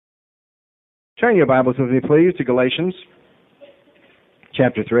Turn your Bibles with me, please, to Galatians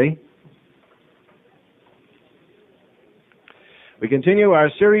chapter 3. We continue our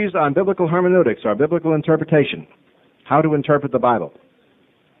series on biblical hermeneutics, our biblical interpretation, how to interpret the Bible.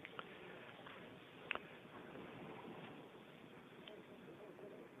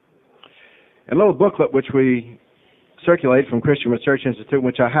 A little booklet which we circulate from Christian Research Institute,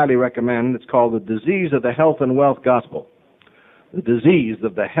 which I highly recommend, it's called The Disease of the Health and Wealth Gospel. The Disease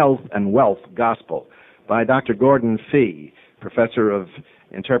of the Health and Wealth Gospel by Dr. Gordon Fee, professor of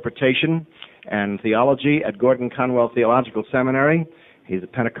interpretation and theology at Gordon Conwell Theological Seminary. He's a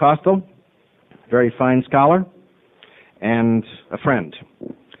Pentecostal, very fine scholar, and a friend.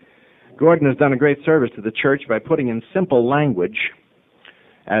 Gordon has done a great service to the church by putting in simple language,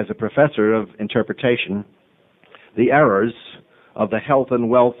 as a professor of interpretation, the errors of the health and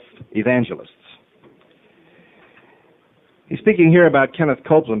wealth evangelists. He's speaking here about Kenneth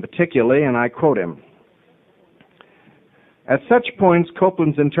Copeland particularly, and I quote him. At such points,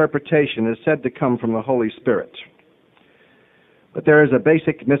 Copeland's interpretation is said to come from the Holy Spirit. But there is a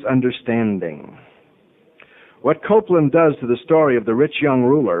basic misunderstanding. What Copeland does to the story of the rich young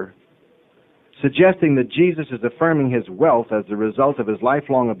ruler, suggesting that Jesus is affirming his wealth as the result of his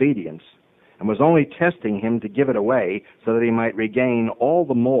lifelong obedience and was only testing him to give it away so that he might regain all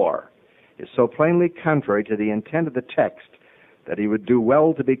the more, is so plainly contrary to the intent of the text that he would do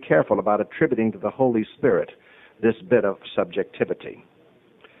well to be careful about attributing to the Holy Spirit this bit of subjectivity.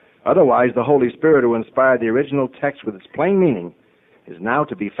 Otherwise, the Holy Spirit who inspired the original text with its plain meaning is now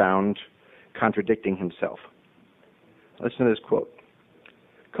to be found contradicting himself. Listen to this quote.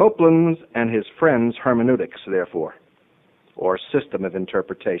 Copeland's and his friends' hermeneutics, therefore, or system of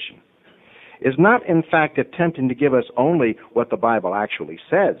interpretation, is not in fact attempting to give us only what the Bible actually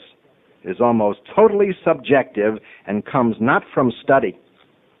says. It is almost totally subjective and comes not from study,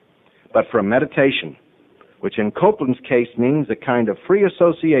 but from meditation, which in Copeland's case means a kind of free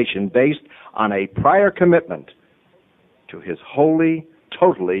association based on a prior commitment to his wholly,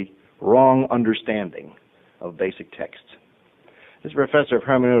 totally wrong understanding of basic texts. This professor of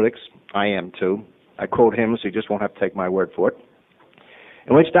hermeneutics, I am too, I quote him so you just won't have to take my word for it,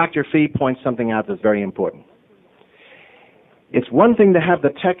 in which Dr. Fee points something out that's very important. It's one thing to have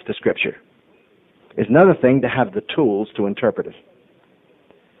the text of Scripture. It's another thing to have the tools to interpret it.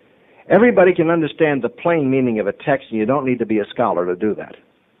 Everybody can understand the plain meaning of a text, and you don't need to be a scholar to do that.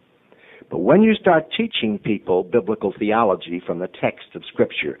 But when you start teaching people biblical theology from the text of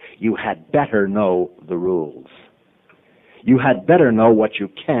Scripture, you had better know the rules. You had better know what you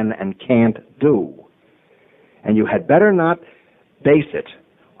can and can't do. And you had better not base it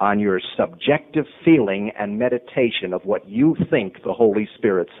on your subjective feeling and meditation of what you think the Holy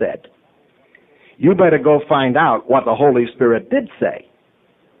Spirit said. You better go find out what the Holy Spirit did say.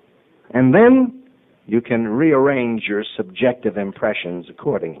 And then you can rearrange your subjective impressions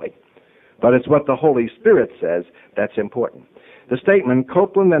accordingly. But it's what the Holy Spirit says that's important. The statement,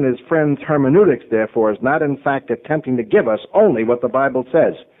 Copeland and his friends' hermeneutics, therefore, is not in fact attempting to give us only what the Bible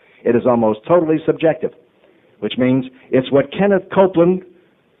says. It is almost totally subjective, which means it's what Kenneth Copeland,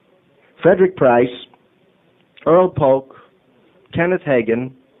 Frederick Price, Earl Polk, Kenneth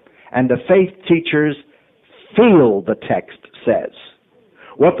Hagin, and the faith teachers feel the text says.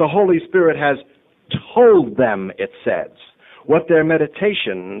 What the Holy Spirit has told them it says. What their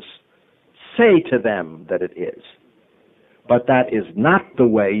meditations say to them that it is. But that is not the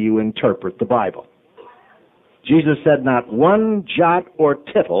way you interpret the Bible. Jesus said not one jot or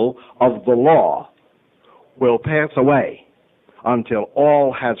tittle of the law will pass away until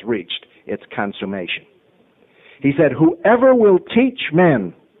all has reached its consummation. He said, whoever will teach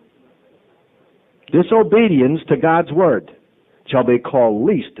men disobedience to God's word shall be called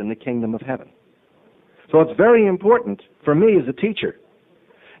least in the kingdom of heaven. So it's very important for me as a teacher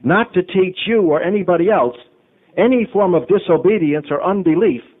not to teach you or anybody else any form of disobedience or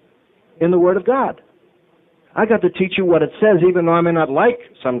unbelief in the Word of God. I got to teach you what it says, even though I may not like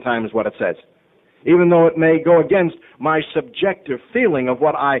sometimes what it says, even though it may go against my subjective feeling of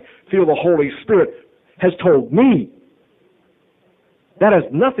what I feel the Holy Spirit has told me. That has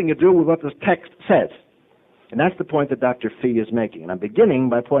nothing to do with what this text says. And that's the point that Dr. Fee is making, and I'm beginning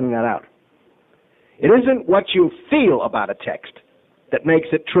by pointing that out. It isn't what you feel about a text that makes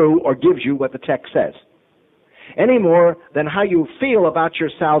it true or gives you what the text says, any more than how you feel about your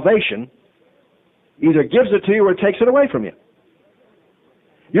salvation either gives it to you or takes it away from you.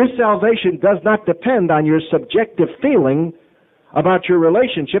 Your salvation does not depend on your subjective feeling about your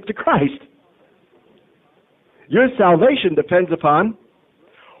relationship to Christ. Your salvation depends upon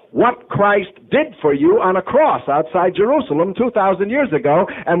what Christ did for you on a cross outside Jerusalem 2,000 years ago,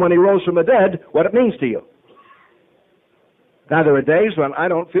 and when he rose from the dead, what it means to you. Now, there are days when I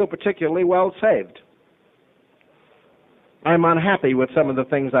don't feel particularly well saved. I'm unhappy with some of the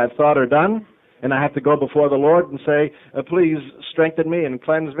things I've thought or done, and I have to go before the Lord and say, please strengthen me and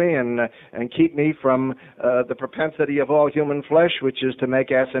cleanse me and keep me from the propensity of all human flesh, which is to make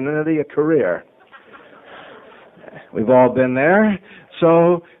asininity a career. We've all been there.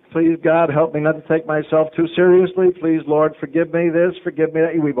 So, please, God, help me not to take myself too seriously. Please, Lord, forgive me this, forgive me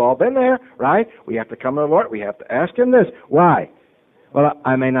that. We've all been there, right? We have to come to the Lord. We have to ask him this. Why? Well,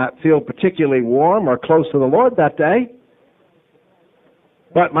 I may not feel particularly warm or close to the Lord that day,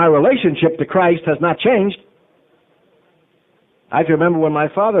 but my relationship to Christ has not changed. I can remember when my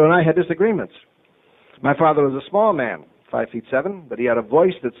father and I had disagreements. My father was a small man, 5'7", but he had a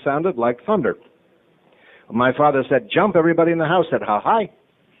voice that sounded like thunder. When my father said, jump, everybody in the house said, how high?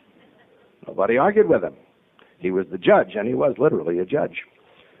 Nobody argued with him. He was the judge, and he was literally a judge.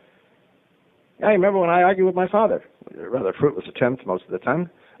 I remember when I argued with my father. A rather fruitless attempt most of the time,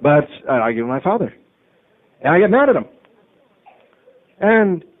 but I argued with my father. And I get mad at him.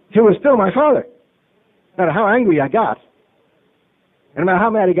 And he was still my father. No matter how angry I got, and no matter how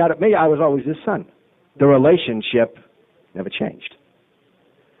mad he got at me, I was always his son. The relationship never changed.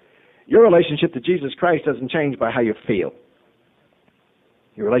 Your relationship to Jesus Christ doesn't change by how you feel.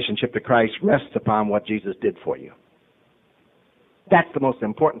 Your relationship to Christ rests upon what Jesus did for you. That's the most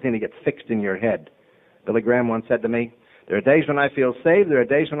important thing to get fixed in your head. Billy Graham once said to me, there are days when I feel saved, there are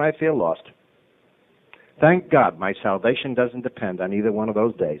days when I feel lost. Thank God my salvation doesn't depend on either one of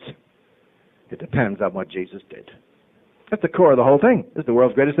those days. It depends on what Jesus did. That's the core of the whole thing. This is the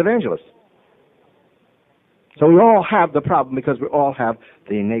world's greatest evangelist. So we all have the problem because we all have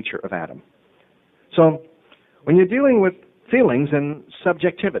the nature of Adam. So when you're dealing with feelings and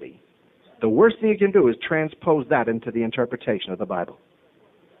subjectivity, the worst thing you can do is transpose that into the interpretation of the Bible.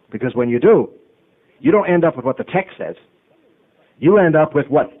 Because when you do, you don't end up with what the text says. You end up with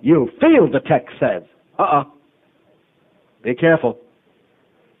what you feel the text says. Be careful.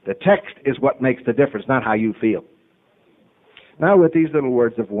 The text is what makes the difference, not how you feel. Now, with these little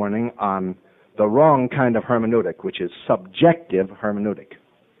words of warning on the wrong kind of hermeneutic, which is subjective hermeneutic,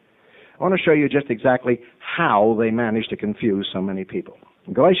 I want to show you just exactly how they manage to confuse so many people.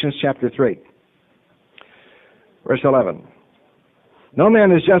 In Galatians chapter 3, verse 11. No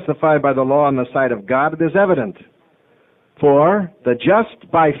man is justified by the law in the sight of God. It is evident. For the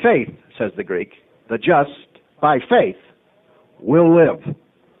just by faith, says the Greek, the just by faith will live.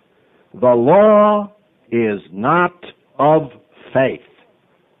 The law is not of faith.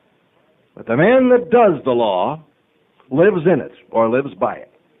 But the man that does the law lives in it, or lives by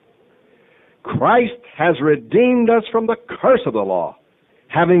it. Christ has redeemed us from the curse of the law,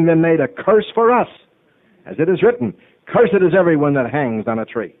 having been made a curse for us. As it is written, cursed is everyone that hangs on a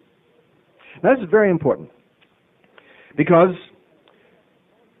tree. Now, this is very important, because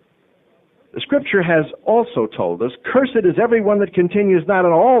the Scripture has also told us, cursed is everyone that continues not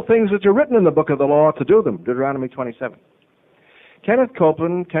in all things which are written in the book of the law to do them, Deuteronomy 27. Kenneth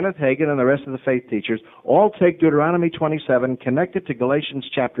Copeland, Kenneth Hagin, and the rest of the faith teachers all take Deuteronomy 27, connect it to Galatians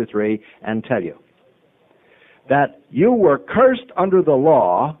chapter 3, and tell you that you were cursed under the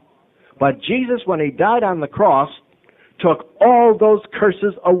law, but Jesus, when he died on the cross, took all those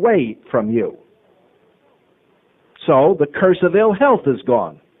curses away from you. So the curse of ill health is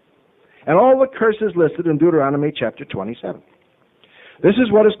gone. And all the curses listed in Deuteronomy chapter 27. This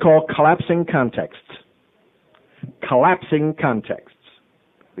is what is called collapsing contexts. Collapsing contexts.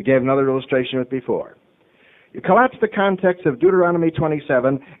 We gave another illustration of it before. You collapse the context of Deuteronomy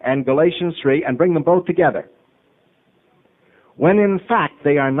 27 and Galatians 3 and bring them both together, when in fact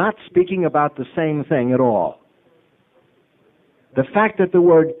they are not speaking about the same thing at all. The fact that the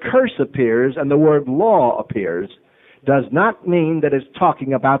word curse appears and the word law appears does not mean that it's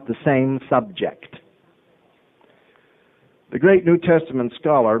talking about the same subject. The great New Testament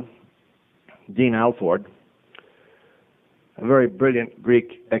scholar, Dean Alford, a very brilliant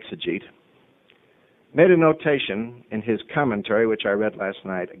Greek exegete, made a notation in his commentary, which I read last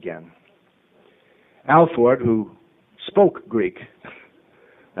night again. Alford, who spoke Greek,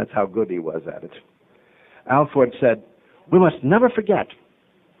 that's how good he was at it. Alford said, we must never forget,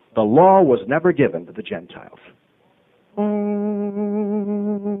 the law was never given to the Gentiles.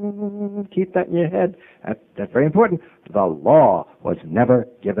 Keep that in your head. That's very important. The law was never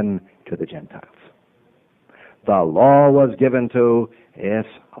given to the Gentiles. The law was given to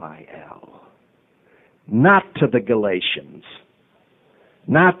Israel, not to the Galatians,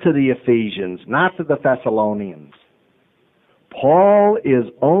 not to the Ephesians, not to the Thessalonians. Paul is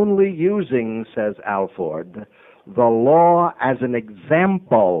only using, says Alford, the law as an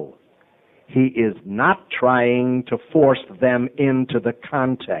example. He is not trying to force them into the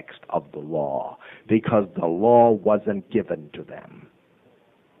context of the law, because the law wasn't given to them.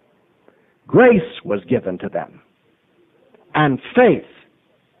 Grace was given to them, and faith,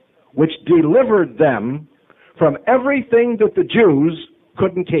 which delivered them from everything that the Jews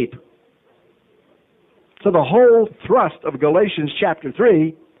couldn't keep. So the whole thrust of Galatians chapter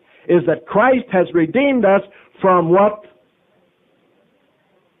 3 is that Christ has redeemed us from what?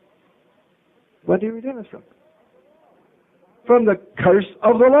 What did he redeem us from? From the curse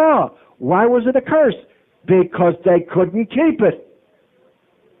of the law. Why was it a curse? Because they couldn't keep it.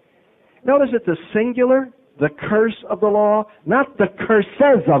 Notice it's a singular, the curse of the law, not the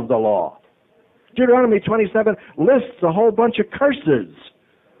curses of the law. Deuteronomy 27 lists a whole bunch of curses.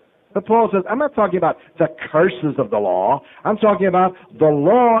 But Paul says, I'm not talking about the curses of the law. I'm talking about the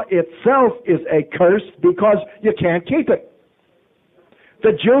law itself is a curse because you can't keep it.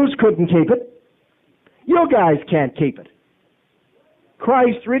 The Jews couldn't keep it. You guys can't keep it.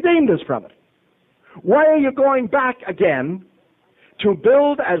 Christ redeemed us from it. Why are you going back again to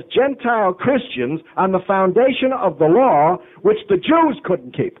build as Gentile Christians on the foundation of the law which the Jews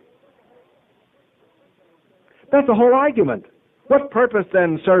couldn't keep? That's the whole argument. What purpose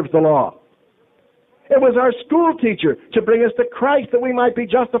then serves the law? It was our school teacher to bring us to Christ that we might be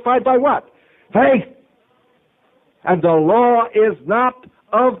justified by what? Faith. And the law is not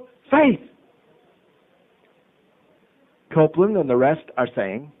of faith. Copeland and the rest are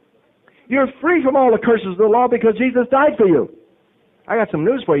saying, you're free from all the curses of the law because Jesus died for you. I got some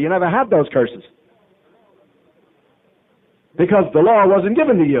news for you. You never had those curses. Because the law wasn't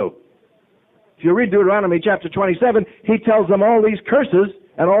given to you. If you read Deuteronomy chapter 27, he tells them all these curses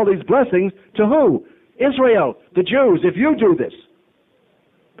and all these blessings to who? Israel, the Jews, if you do this.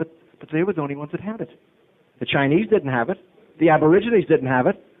 But they were the only ones that had it. The Chinese didn't have it. The Aborigines didn't have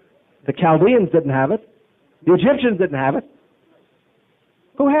it. The Chaldeans didn't have it. The Egyptians didn't have it.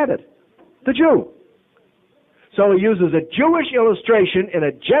 Who had it? The Jew. So he uses a Jewish illustration in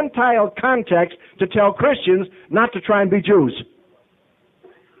a Gentile context to tell Christians not to try and be Jews.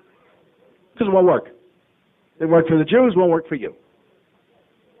 Because it won't work. It worked for the Jews, won't work for you.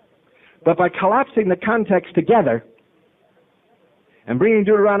 But by collapsing the context together and bringing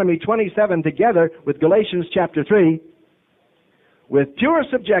Deuteronomy 27 together with Galatians chapter 3, with pure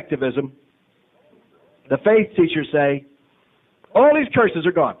subjectivism, the faith teachers say, all these curses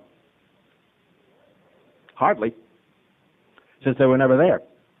are gone. Hardly, since they were never there.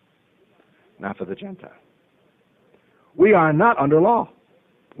 Not for the Gentile. We are not under law.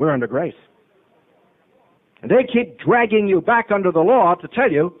 We're under grace. And they keep dragging you back under the law to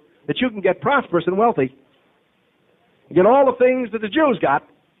tell you that you can get prosperous and wealthy. You get all the things that the Jews got.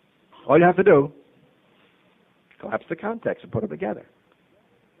 All you have to do, collapse the context and put them together.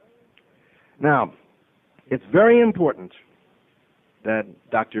 Now, it's very important that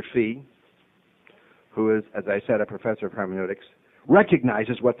Dr. Fee, who is, as I said, a professor of hermeneutics,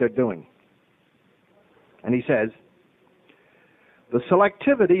 recognizes what they're doing. And he says, the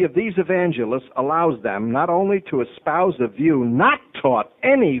selectivity of these evangelists allows them not only to espouse a view not taught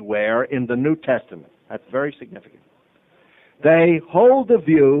anywhere in the New Testament. That's very significant. They hold the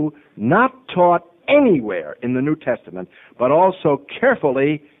view not taught anywhere in the New Testament, but also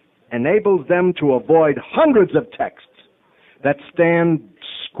carefully enables them to avoid hundreds of texts that stand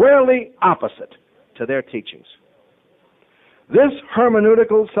squarely opposite to their teachings. This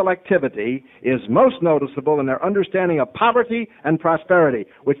hermeneutical selectivity is most noticeable in their understanding of poverty and prosperity,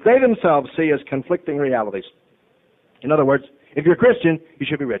 which they themselves see as conflicting realities. In other words, if you're a Christian, you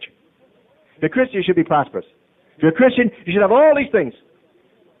should be rich. If you're a Christian, you should be prosperous. If you're a Christian, you should have all these things.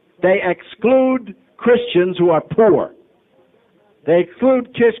 They exclude Christians who are poor. They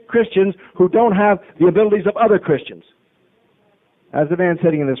exclude Christians who don't have the abilities of other Christians. As the man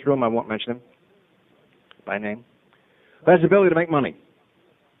sitting in this room, I won't mention him by name, but has the ability to make money.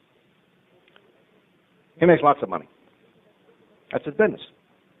 He makes lots of money. That's his business.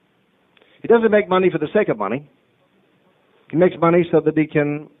 He doesn't make money for the sake of money. He makes money so that he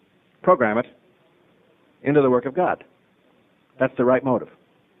can program it into the work of God. That's the right motive.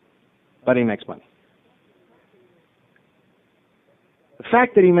 But he makes money. The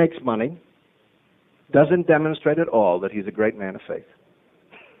fact that he makes money doesn't demonstrate at all that he's a great man of faith.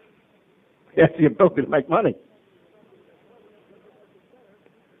 He has the ability to make money.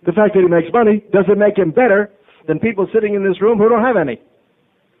 The fact that he makes money doesn't make him better than people sitting in this room who don't have any,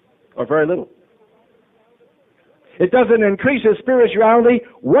 or very little. It doesn't increase his spirituality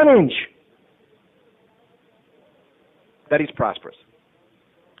 1 inch. that he's prosperous.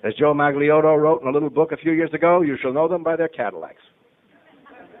 As Joe Magliotto wrote in a little book a few years ago, you shall know them by their Cadillacs.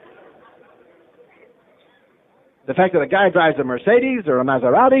 The fact that a guy drives a Mercedes or a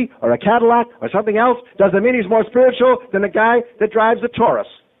Maserati or a Cadillac or something else doesn't mean he's more spiritual than a guy that drives a Taurus,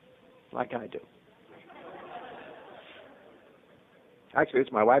 like I do. Actually,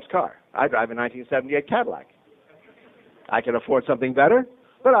 it's my wife's car. I drive a 1978 Cadillac. I can afford something better,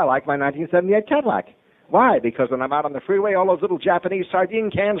 but I like my 1978 Cadillac. Why? Because when I'm out on the freeway, all those little Japanese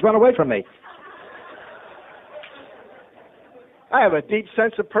sardine cans run away from me. I have a deep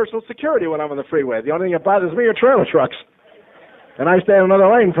sense of personal security when I'm on the freeway. The only thing that bothers me are trailer trucks. And I stay in another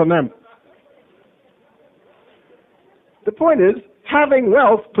lane from them. The point is, having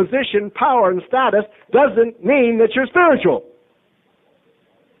wealth, position, power, and status doesn't mean that you're spiritual.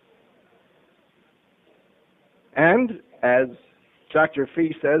 And, as Dr.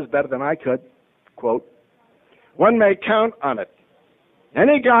 Fee says better than I could, quote, one may count on it.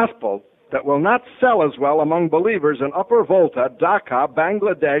 Any gospel that will not sell as well among believers in Upper Volta, Dhaka,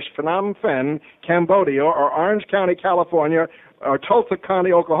 Bangladesh, Phnom Penh, Cambodia, or Orange County, California, or Tulsa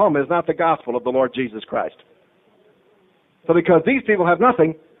County, Oklahoma, is not the gospel of the Lord Jesus Christ. So because these people have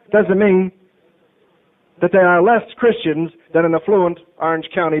nothing, doesn't mean that they are less Christians than an affluent Orange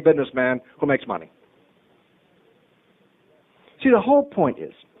County businessman who makes money. See, the whole point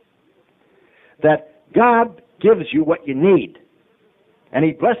is that God gives you what you need, and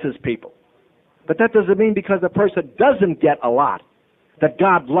he blesses people. But that doesn't mean because a person doesn't get a lot that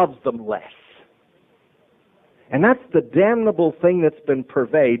God loves them less. And that's the damnable thing that's been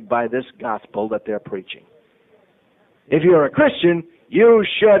purveyed by this gospel that they're preaching. If you're a Christian, you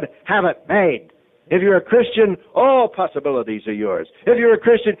should have it made. If you're a Christian, all possibilities are yours. If you're a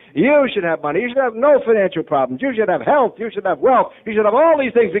Christian, you should have money. You should have no financial problems. You should have health. You should have wealth. You should have all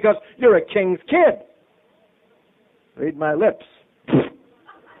these things because you're a king's kid. Read my lips.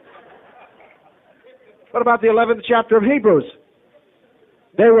 What about the 11th chapter of Hebrews?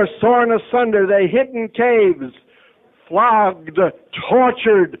 They were sawn asunder. They hid in caves, flogged,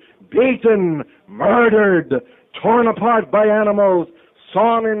 tortured, beaten, murdered, torn apart by animals,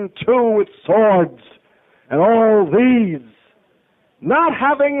 sawn in two with swords. And all these, not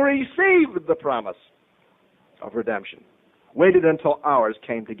having received the promise of redemption, waited until ours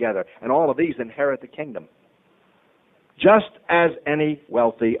came together. And all of these inherit the kingdom. Just as any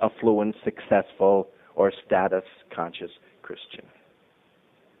wealthy, affluent, successful, or status-conscious Christian.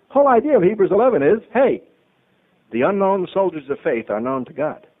 The whole idea of Hebrews 11 is, hey, the unknown soldiers of faith are known to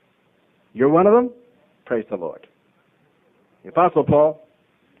God. You're one of them? Praise the Lord. The Apostle Paul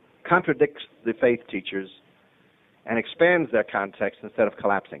contradicts the faith teachers and expands their context instead of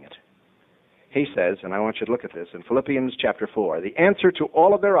collapsing it. He says, and I want you to look at this, in Philippians chapter 4, the answer to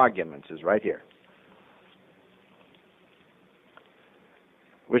all of their arguments is right here.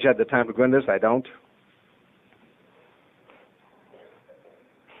 Wish I had the time to go into this. I don't.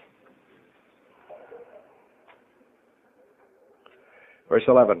 Verse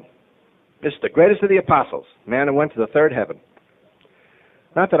 11. This is the greatest of the apostles, man who went to the third heaven.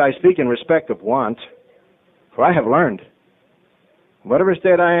 Not that I speak in respect of want, for I have learned, whatever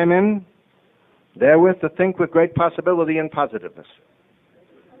state I am in, therewith to think with great possibility and positiveness,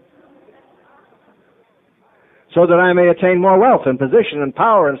 so that I may attain more wealth and position and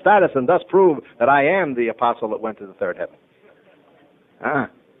power and status, and thus prove that I am the apostle that went to the third heaven.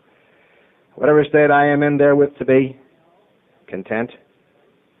 Whatever state I am in, therewith to be content.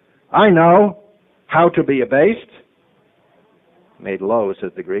 I know how to be abased, made low,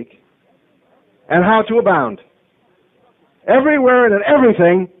 says the Greek, and how to abound. Everywhere and in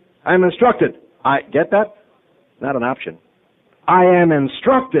everything, I'm instructed. I get that? Not an option. I am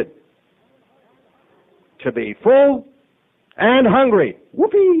instructed to be full and hungry.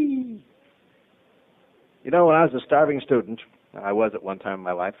 Whoopee! You know, when I was a starving student, I was at one time in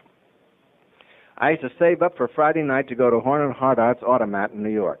my life, I used to save up for Friday night to go to Horn and Hardart's Automat in New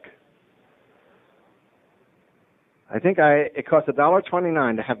York. I think it cost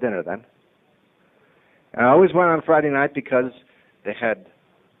 $1.29 to have dinner then. And I always went on Friday night because they had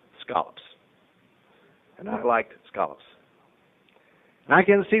scallops. And I liked scallops. And I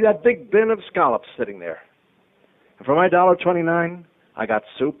can see that big bin of scallops sitting there. And for my $1.29, I got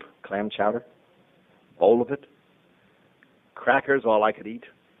soup, clam chowder, bowl of it, crackers, all I could eat.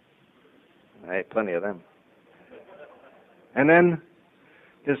 I ate plenty of them. And then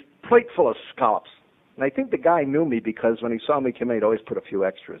this plate full of scallops. And I think the guy knew me because when he saw me come in, he'd always put a few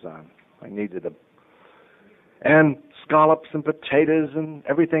extras on. I needed them. And scallops and potatoes and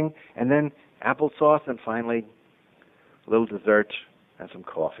everything. And then applesauce and finally a little dessert and some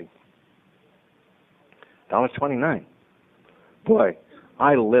coffee. $1.29. Boy,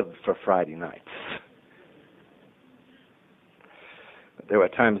 I lived for Friday nights. But there were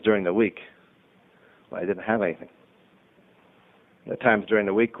times during the week when I didn't have anything. There were times during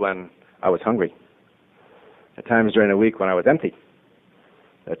the week when I was hungry. There were times during the week when I was empty.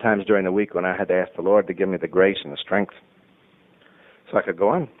 There were times during the week when I had to ask the Lord to give me the grace and the strength so I could go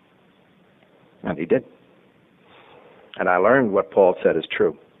on. And He did. And I learned what Paul said is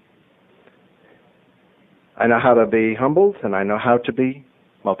true. I know how to be humbled, and I know how to be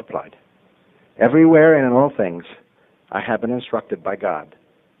multiplied. Everywhere and in all things, I have been instructed by God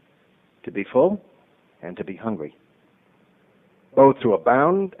to be full and to be hungry, both to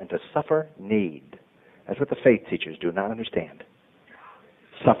abound and to suffer need. That's what the faith teachers do not understand.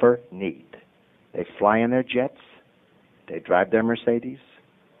 Suffer need. They fly in their jets. They drive their Mercedes.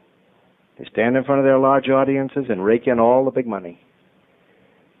 They stand in front of their large audiences and rake in all the big money.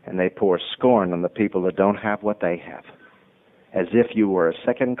 And they pour scorn on the people that don't have what they have, as if you were a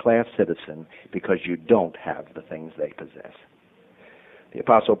second-class citizen because you don't have the things they possess. The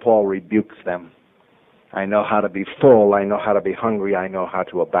Apostle Paul rebukes them. I know how to be full, I know how to be hungry, I know how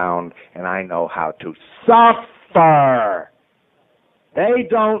to abound, and I know how to suffer. They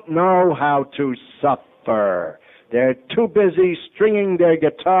don't know how to suffer. They're too busy stringing their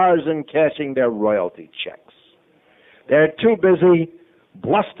guitars and cashing their royalty checks. They're too busy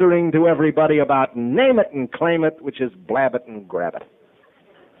blustering to everybody about name it and claim it, which is blab it and grab it.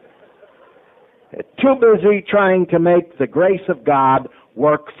 They're too busy trying to make the grace of God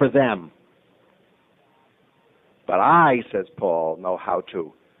work for them. But I, says Paul, know how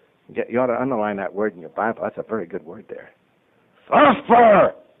to. You ought to underline that word in your Bible. That's a very good word there.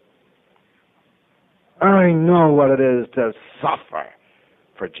 Suffer! I know what it is to suffer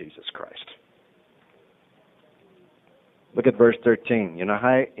for Jesus Christ. Look at verse 13. You know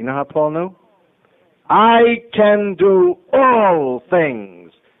how Paul knew? I can do all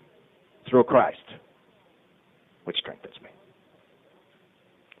things through Christ, which strengthens me.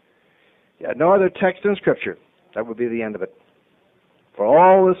 Yeah, no other text in Scripture. That would be the end of it. For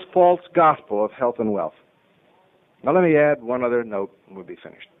all this false gospel of health and wealth. Now let me add one other note and we'll be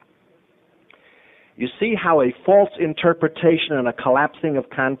finished. You see how a false interpretation and a collapsing of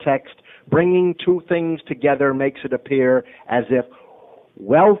context, bringing two things together, makes it appear as if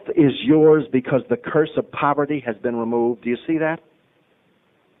wealth is yours because the curse of poverty has been removed. Do you see that?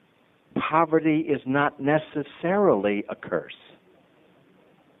 Poverty is not necessarily a curse.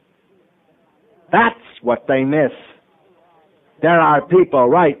 That's what they miss. There are people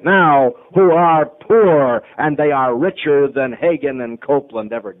right now who are poor, and they are richer than Hagen and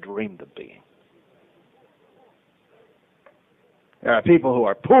Copeland ever dreamed of being. There are people who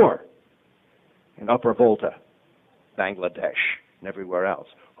are poor in Upper Volta, Bangladesh, and everywhere else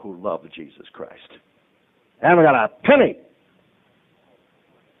who love Jesus Christ. They haven't got a penny,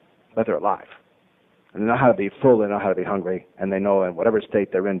 but they're alive. And they know how to be full, they know how to be hungry, and they know in whatever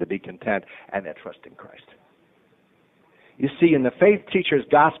state they're in to be content, and they're trusting Christ. You see, in the faith teacher's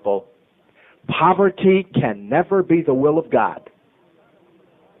gospel, poverty can never be the will of God.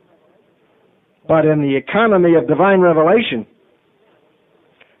 But in the economy of divine revelation,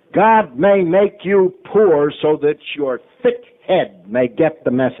 God may make you poor so that your thick head may get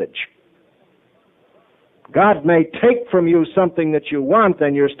the message. God may take from you something that you want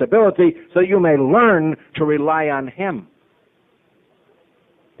and your stability so you may learn to rely on Him.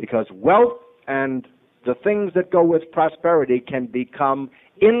 Because wealth and the things that go with prosperity can become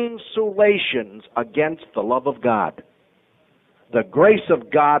insulations against the love of God, the grace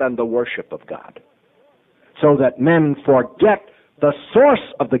of God and the worship of God, so that men forget the source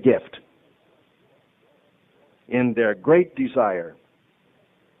of the gift in their great desire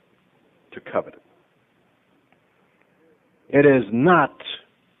to covet it. It is not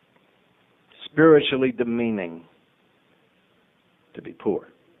spiritually demeaning to be poor.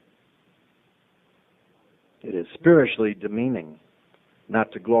 It is spiritually demeaning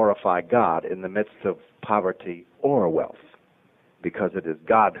not to glorify God in the midst of poverty or wealth, because it is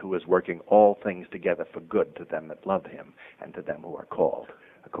God who is working all things together for good to them that love Him and to them who are called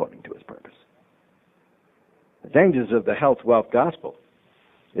according to His purpose. The dangers of the health wealth gospel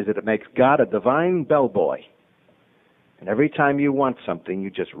is that it makes God a divine bellboy. And every time you want something, you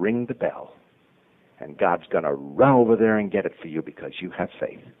just ring the bell. And God's going to run over there and get it for you because you have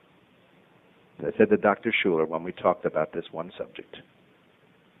faith. As I said to Dr. Schuler when we talked about this one subject,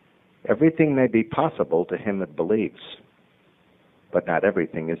 everything may be possible to him that believes, but not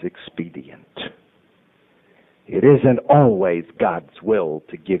everything is expedient. It isn't always God's will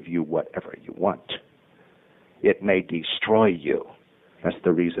to give you whatever you want. It may destroy you. That's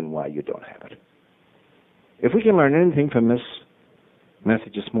the reason why you don't have it. If we can learn anything from this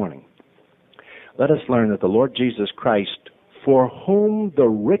message this morning. Let us learn that the Lord Jesus Christ, for whom the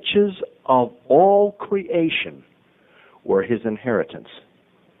riches of all creation were his inheritance,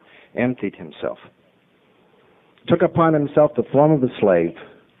 emptied himself, took upon himself the form of a slave,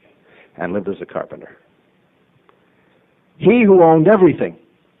 and lived as a carpenter. He who owned everything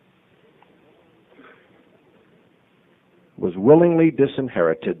was willingly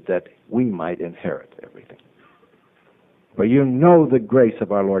disinherited that we might inherit everything. For you know the grace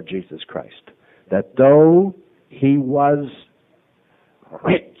of our Lord Jesus Christ, that though he was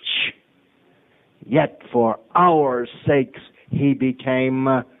rich, yet for our sakes he became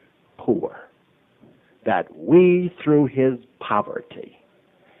poor, that we through his poverty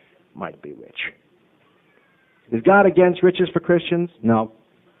might be rich. Is God against riches for Christians? No.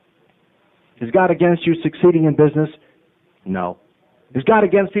 Is God against you succeeding in business? No. Is God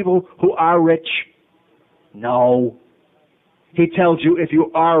against people who are rich? No. He tells you if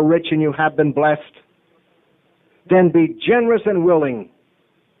you are rich and you have been blessed, then be generous and willing,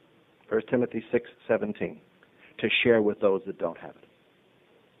 1 Timothy 6:17, to share with those that don't have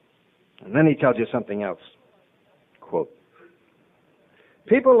it. And then he tells you something else. Quote,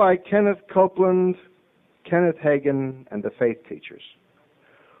 people like Kenneth Copeland, Kenneth Hagin, and the faith teachers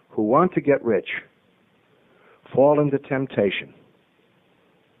who want to get rich fall into temptation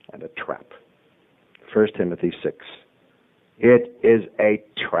and a trap. 1 Timothy 6. It is a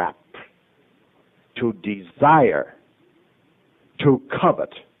trap to desire, to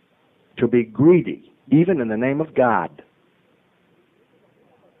covet, to be greedy, even in the name of God,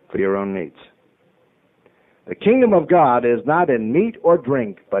 for your own needs. The kingdom of God is not in meat or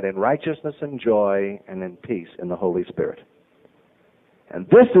drink, but in righteousness and joy and in peace in the Holy Spirit. And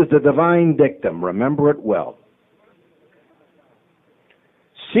this is the divine dictum. Remember it well.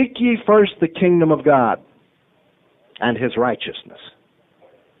 Seek ye first the kingdom of God and his righteousness,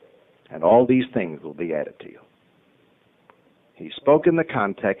 and all these things will be added to you. He spoke in the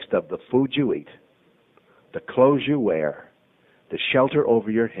context of the food you eat, the clothes you wear, the shelter over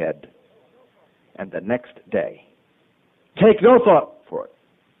your head, and the next day. Take no thought for it,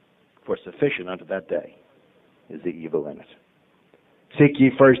 for sufficient unto that day is the evil in it. Seek ye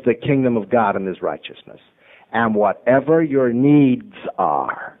first the kingdom of God and his righteousness, and whatever your needs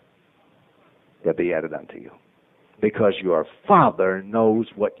are, they'll be added unto you, because your Father knows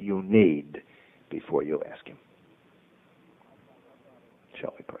what you need before you ask him.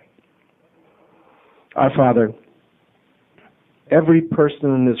 Shall we pray? Our Father, every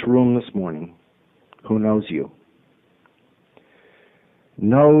person in this room this morning who knows you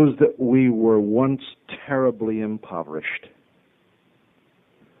knows that we were once terribly impoverished,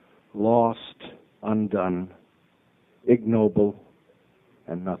 lost, undone, ignoble,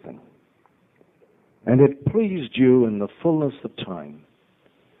 and nothing. And it pleased you in the fullness of time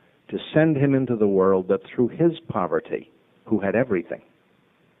to send him into the world that through his poverty, who had everything,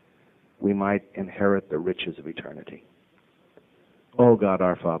 we might inherit the riches of eternity. Oh God,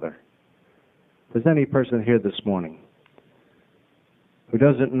 our Father, if there's any person here this morning who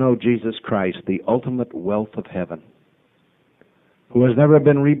doesn't know Jesus Christ, the ultimate wealth of heaven, who has never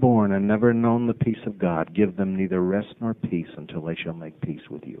been reborn and never known the peace of God, give them neither rest nor peace until they shall make peace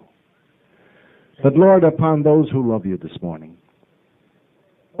with you. But Lord, upon those who love you this morning,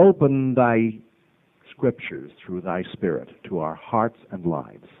 open thy scriptures through thy Spirit to our hearts and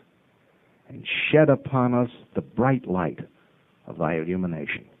lives, and shed upon us the bright light of thy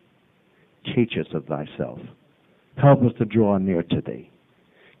illumination. Teach us of thyself. Help us to draw near to thee.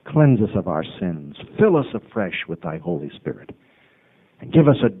 Cleanse us of our sins. Fill us afresh with thy Holy Spirit. And give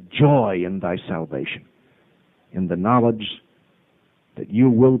us a joy in thy salvation, in the knowledge that you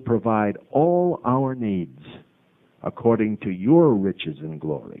will provide all our needs according to your riches and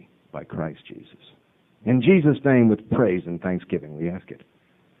glory by Christ Jesus. In Jesus' name, with praise and thanksgiving, we ask it.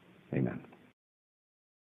 Amen.